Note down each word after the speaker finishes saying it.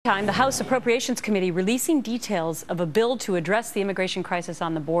The House Appropriations Committee releasing details of a bill to address the immigration crisis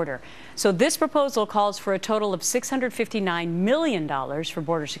on the border. So this proposal calls for a total of $659 million for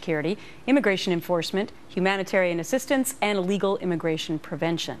border security, immigration enforcement, humanitarian assistance, and illegal immigration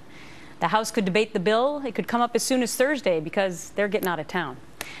prevention. The House could debate the bill. It could come up as soon as Thursday because they're getting out of town.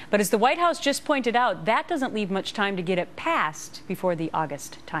 But as the White House just pointed out, that doesn't leave much time to get it passed before the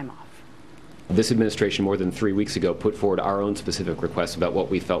August time off. This administration, more than 3 weeks ago, put forward our own specific requests about what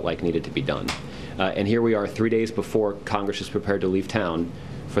we felt like needed to be done. And here we are 3 days before Congress is prepared to leave town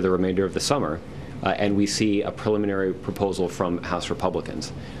for the remainder of the summer, and we see a preliminary proposal from House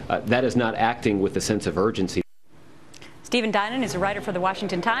Republicans. That is not acting with a sense of urgency. Stephen Dinan is a writer for the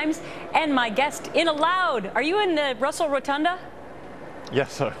Washington Times, and my guest in Aloud. Are you in the Russell Rotunda?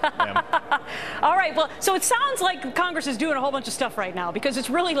 Yes, sir. I am. All right. Well, so it sounds like Congress is doing a whole bunch of stuff right now because it's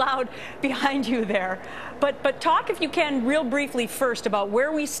really loud behind you there. But talk, if you can, real briefly first about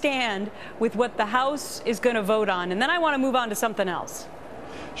where we stand with what the House is going to vote on, and then I want to move on to something else.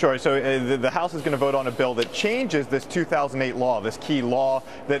 Sure. So the House is going to vote on a bill that changes this 2008 law, this key law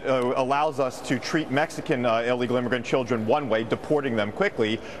that allows us to treat Mexican illegal immigrant children one way, deporting them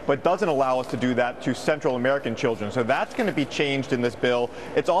quickly, but doesn't allow us to do that to Central American children. So that's going to be changed in this bill.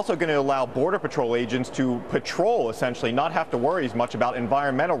 It's also going to allow Border Patrol agents to patrol, essentially, not have to worry as much about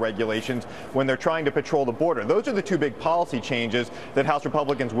environmental regulations when they're trying to patrol the border. Those are the two big policy changes that House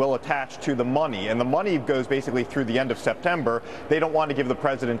Republicans will attach to the money. And the money goes basically through the end of September. They don't want to give the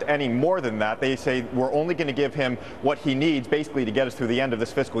president any more than that. They say we're only going to give him what he needs basically to get us through the end of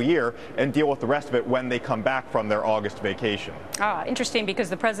this fiscal year and deal with the rest of it when they come back from their August vacation. Interesting,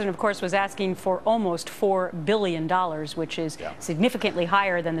 because the president, of course, was asking for almost $4 billion, which is significantly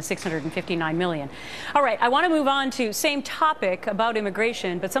higher than the $659 million. All right, I want to move on to same topic about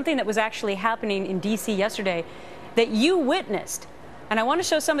immigration, but something that was actually happening in D.C. yesterday that you witnessed. And I want to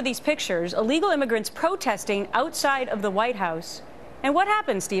show some of these pictures. Illegal immigrants protesting outside of the White House. And what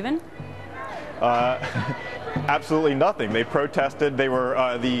happened, Stephen? Absolutely nothing. They protested. They were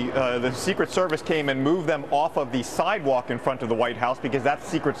the Secret Service came and moved them off of the sidewalk in front of the White House because that's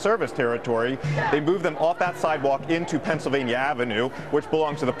Secret Service territory. They moved them off that sidewalk into Pennsylvania Avenue, which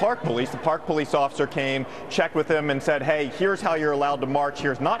belongs to the Park Police. The Park Police officer came, checked with them, and said, "Hey, here's how you're allowed to march.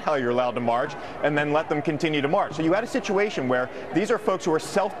 Here's not how you're allowed to march," and then let them continue to march. So you had a situation where these are folks who are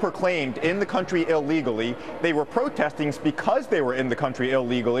self-proclaimed in the country illegally. They were protesting because they were in the country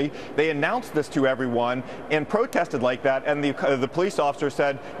illegally. They announced this to everyone and protested like that, and the police officer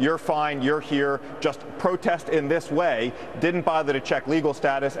said, "You're fine, you're here, just protest in this way," didn't bother to check legal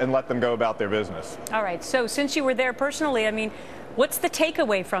status and let them go about their business. All right, so since you were there personally, I mean, what's the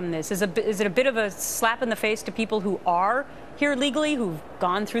takeaway from this? Is it a bit of a slap in the face to people who are here legally, who've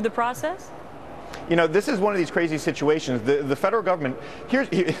gone through the process? You know, this is one of these crazy situations. The federal government,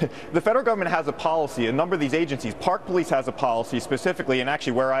 the federal government has a policy. A number of these agencies, Park Police has a policy specifically, and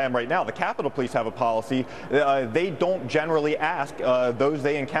actually where I am right now, the Capitol Police have a policy. They don't generally ask those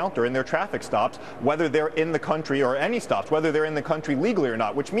they encounter in their traffic stops whether they're in the country, or any stops, whether they're in the country legally or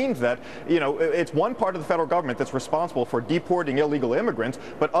not, which means that, you know, it's one part of the federal government that's responsible for deporting illegal immigrants,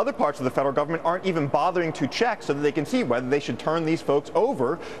 but other parts of the federal government aren't even bothering to check so that they can see whether they should turn these folks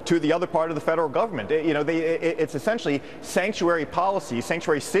over to the other part of the federal government. You know, it's essentially sanctuary policies,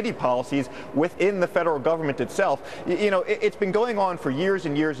 sanctuary city policies within the federal government itself. You know, it's been going on for years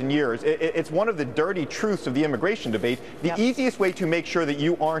and years and years. It's one of the dirty truths of the immigration debate. The easiest way to make sure that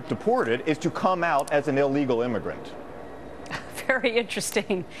you aren't deported is to come out as an illegal immigrant. Very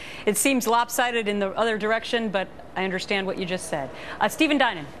interesting. It seems lopsided in the other direction, but I understand what you just said. Stephen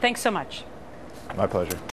Dinan, thanks so much. My pleasure.